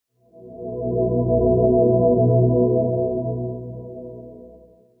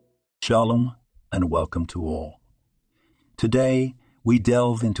Shalom and welcome to all. Today, we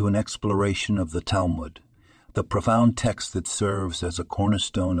delve into an exploration of the Talmud, the profound text that serves as a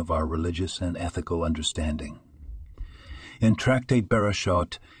cornerstone of our religious and ethical understanding. In Tractate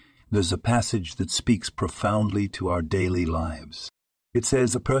Bereshot, there's a passage that speaks profoundly to our daily lives. It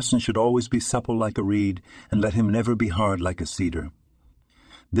says, "A person should always be supple like a reed, and let him never be hard like a cedar."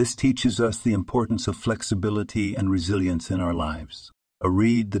 This teaches us the importance of flexibility and resilience in our lives. A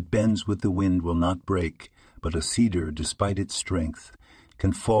reed that bends with the wind will not break, but a cedar, despite its strength,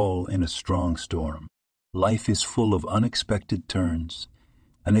 can fall in a strong storm. Life is full of unexpected turns,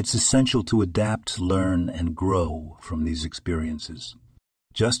 and it's essential to adapt, learn, and grow from these experiences.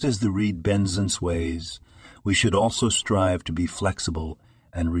 Just as the reed bends and sways, we should also strive to be flexible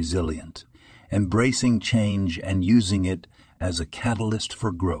and resilient, embracing change and using it as a catalyst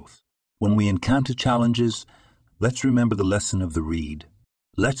for growth. When we encounter challenges, let's remember the lesson of the reed.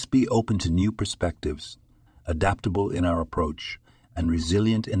 Let's be open to new perspectives, adaptable in our approach, and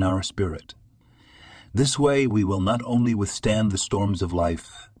resilient in our spirit. This way, we will not only withstand the storms of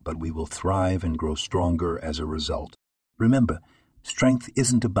life, but we will thrive and grow stronger as a result. Remember, strength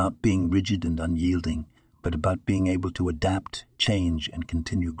isn't about being rigid and unyielding, but about being able to adapt, change, and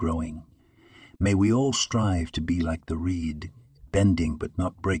continue growing. May we all strive to be like the reed, bending but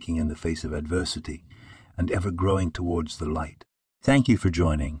not breaking in the face of adversity, and ever growing towards the light. Thank you for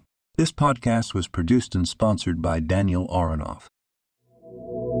joining. This podcast was produced and sponsored by Daniel Aronoff.